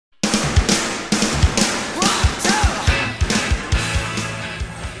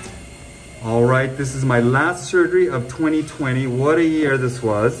All right, this is my last surgery of 2020. What a year this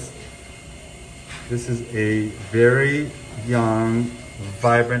was. This is a very young,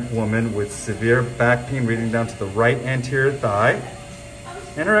 vibrant woman with severe back pain reading down to the right anterior thigh.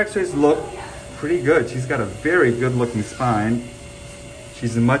 And her x-rays look pretty good. She's got a very good looking spine.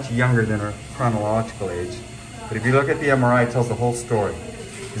 She's much younger than her chronological age. But if you look at the MRI, it tells the whole story.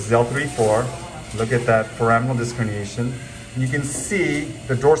 This is L3-4. Look at that foraminal disc herniation. You can see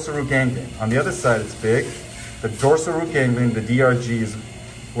the dorsal root ganglion. On the other side, it's big. The dorsal root ganglion, the DRG, is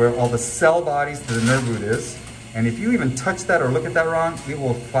where all the cell bodies to the nerve root is. And if you even touch that or look at that wrong, it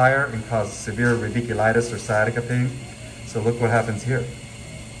will fire and cause severe radiculitis or sciatica pain. So look what happens here.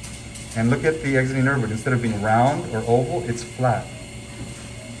 And look at the exiting nerve root. Instead of being round or oval, it's flat.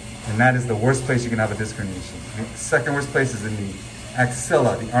 And that is the worst place you can have a disc herniation. The second worst place is in the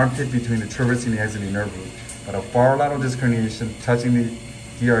axilla, the armpit between the traversing and the exiting nerve root. But a bilateral disc herniation touching the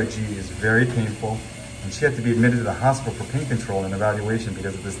DRG is very painful, and she had to be admitted to the hospital for pain control and evaluation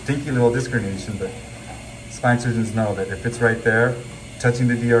because of this dinky little disc herniation. But spine surgeons know that if it's right there, touching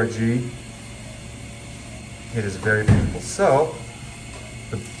the DRG, it is very painful. So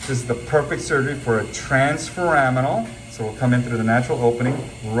this is the perfect surgery for a transforaminal. So we'll come in through the natural opening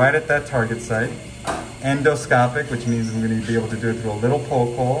right at that target site. Endoscopic, which means I'm going to be able to do it through a little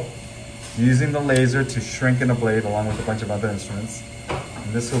poke hole, using the laser to shrink in a blade along with a bunch of other instruments.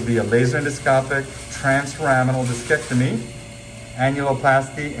 And this will be a laser endoscopic transforaminal discectomy,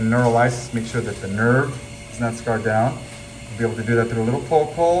 annuloplasty, and neurolysis. Make sure that the nerve is not scarred down. We'll be able to do that through a little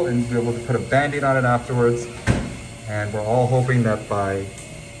poke hole and be able to put a band-aid on it afterwards. And we're all hoping that by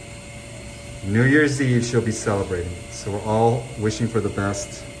New Year's Eve she'll be celebrating. So we're all wishing for the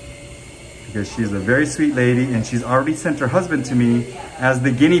best, because she's a very sweet lady, and she's already sent her husband to me as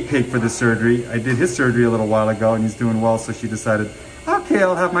the guinea pig for the surgery. I did his surgery a little while ago and he's doing well, so she decided, okay,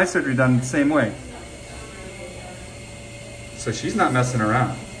 I'll have my surgery done the same way. So she's not messing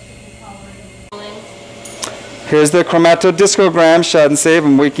around. Here's the chromatodiscogram, shot and save.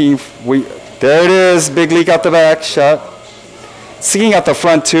 I'm waiting. There it is, big leak out the back, shot. Sticking out the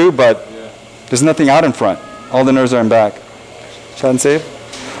front too, but there's nothing out in front. All the nerves are in back. Shot and save.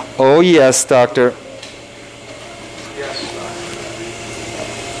 Oh yes, doctor. Yes,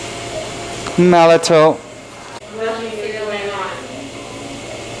 Malato. nothing going on.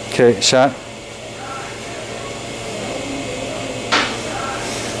 Okay, shot.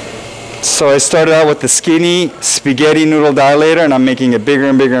 So I started out with the skinny spaghetti noodle dilator, and I'm making it bigger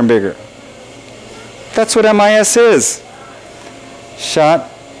and bigger and bigger. That's what MIS is. Shot,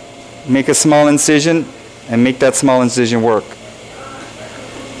 make a small incision, and make that small incision work.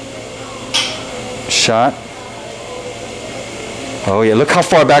 Shot. Oh yeah, look how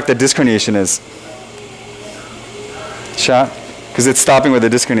far back the disc herniation is. Shot, because it's stopping where the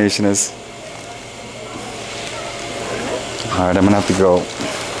disc herniation is. All right, I'm gonna have to go.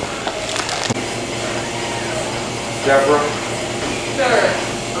 Deborah, Sure.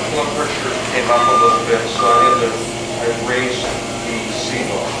 her blood pressure came up a little bit, so I raised the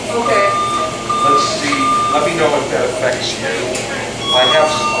CMO. Okay. Let's see, let me know if that affects you. I have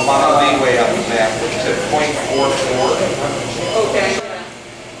a lot of leeway on the map. It's at 0.44. Okay.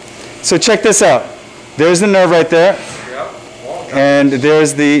 So check this out. There's the nerve right there, Yep. Well, and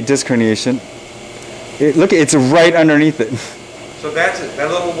there's the disc herniation. Look, it's right underneath it. so that's it. That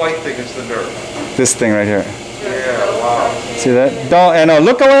little white thing is the nerve. This thing right here. Yeah, wow. See that? Don't, and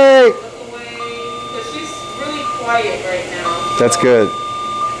look away. Look away. Because she's really quiet right now. That's good.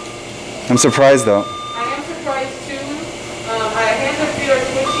 I'm surprised though. I am surprised too. My hands and feet are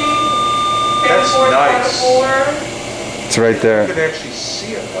twitching. That's nice. It's right You there. can actually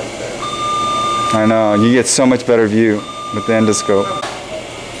see it like that. I know. You get so much better view with the endoscope.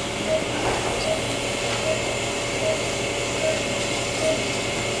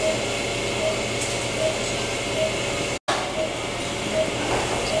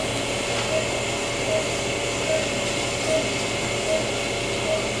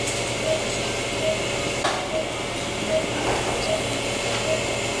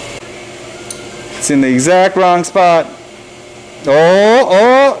 It's in the exact wrong spot.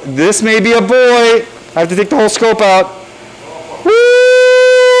 Oh, this may be a boy. I have to take the whole scope out. Woo!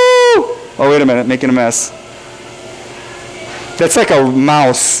 Oh, wait a minute, making a mess. That's like a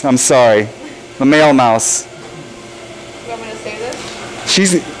mouse. I'm sorry. A male mouse. You want me to say this?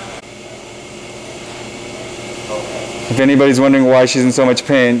 She's... If anybody's wondering why she's in so much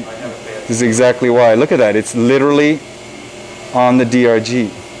pain, this is exactly why. Look at that. It's literally on the DRG.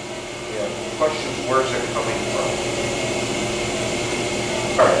 Yeah. The question is, where's it coming from?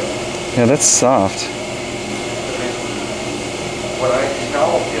 All right. Yeah, that's soft. What I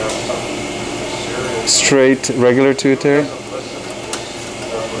tell you, straight, regular pituitary?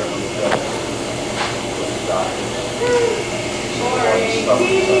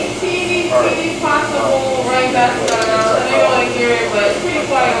 Teeny possible right back. I know you don't want to hear it, but it's pretty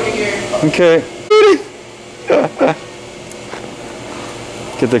quiet over here. Okay.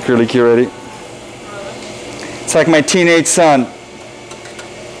 Get the curly Q ready. It's like my teenage son.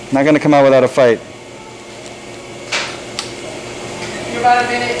 Not gonna come out without a fight. You're about a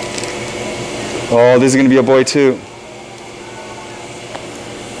minute. Oh, this is gonna be a boy too.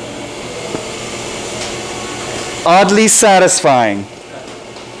 Oddly satisfying.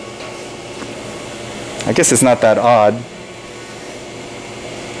 I guess it's not that odd.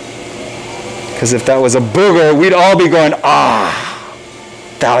 Because if that was a booger, we'd all be going, ah,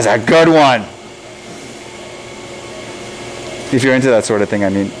 that was a good one. If you're into that sort of thing, I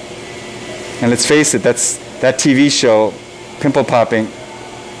mean. And let's face it, that TV show, pimple popping,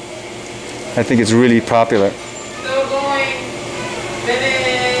 I think it's really popular. Still going minute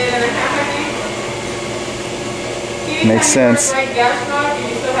and a half, I think. Makes sense. Right gas knob, and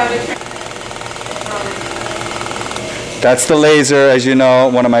you still have it. That's the laser, as you know,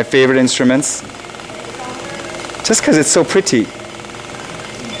 one of my favorite instruments. Just because it's so pretty.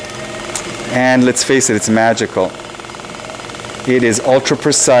 And let's face it, it's magical. It is ultra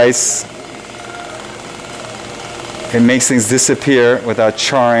precise. It makes things disappear without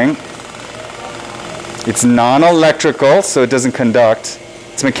charring. It's non-electrical, so it doesn't conduct.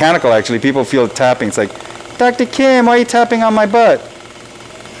 It's mechanical, actually. People feel tapping. It's like, Dr. Kim, why are you tapping on my butt?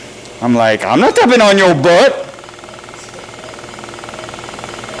 I'm like, I'm not tapping on your butt.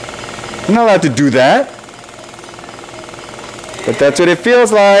 I'm not allowed to do that. But that's what it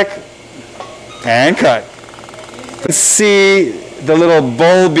feels like. And cut. Let's see the little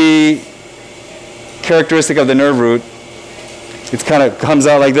bulby characteristic of the nerve root. It kind of comes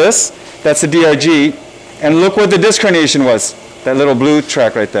out like this. That's the DRG. And look what the disc herniation was. That little blue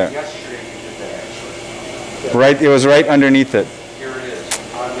track right there. Right, it was right underneath it. Here it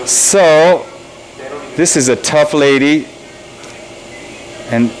is. So, this is a tough lady.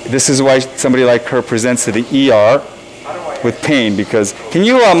 And this is why somebody like her presents to the ER with pain, because, can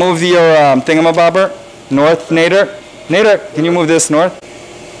you move your thingamabobber north, Nader? Nader, can you move this north?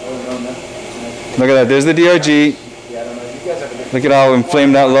 Look at that, there's the DRG. Look at how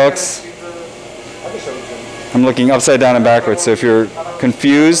inflamed that looks. I'm looking upside down and backwards, so if you're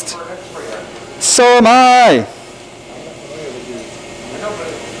confused, so am I.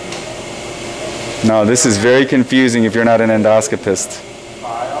 No, this is very confusing if you're not an endoscopist.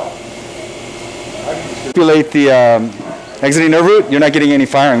 Manipulate the exiting nerve root, you're not getting any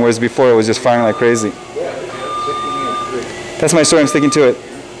firing, whereas before it was just firing like crazy. That's my story, I'm sticking to it.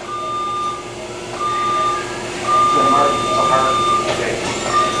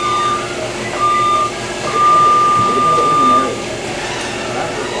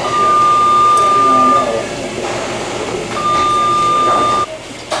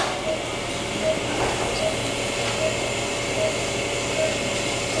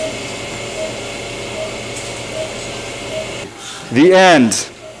 The end.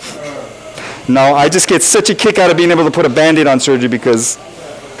 Now, I just get such a kick out of being able to put a Band-Aid on surgery, because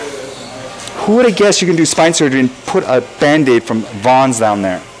who would have guessed you can do spine surgery and put a Band-Aid from Vaughn's down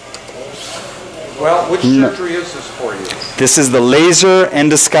there? Well, which surgery is this for you? This is the laser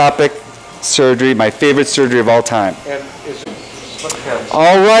endoscopic surgery, my favorite surgery of all time. And is it slip heads?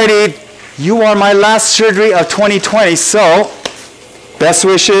 Alrighty, you are my last surgery of 2020, so best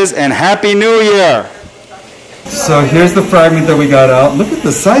wishes and Happy New Year. So here's the fragment that we got out. Look at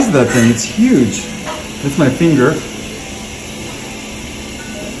the size of that thing, it's huge. That's my finger.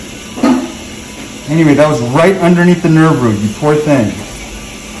 Anyway, that was right underneath the nerve root, you poor thing.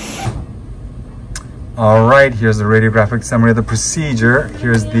 All right, here's the radiographic summary of the procedure.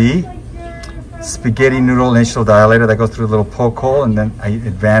 Here's the spaghetti noodle initial dilator that goes through a little poke hole, and then I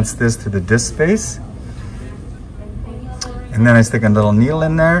advance this to the disc space. And then I stick a little needle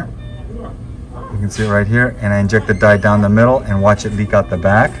in there. You can see it right here, and I inject the dye down the middle and watch it leak out the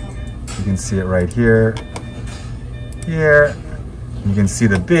back. You can see it right here, here. You can see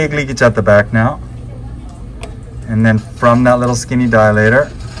the big leakage out the back now. And then from that little skinny dilator,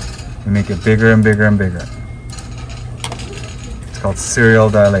 we make it bigger and bigger and bigger. It's called serial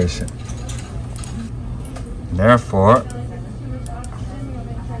dilation. Therefore,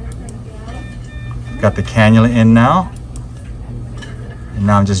 got the cannula in now. And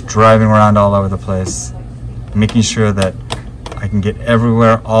now I'm just driving around all over the place, making sure that I can get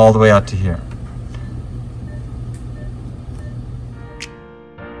everywhere all the way out to here.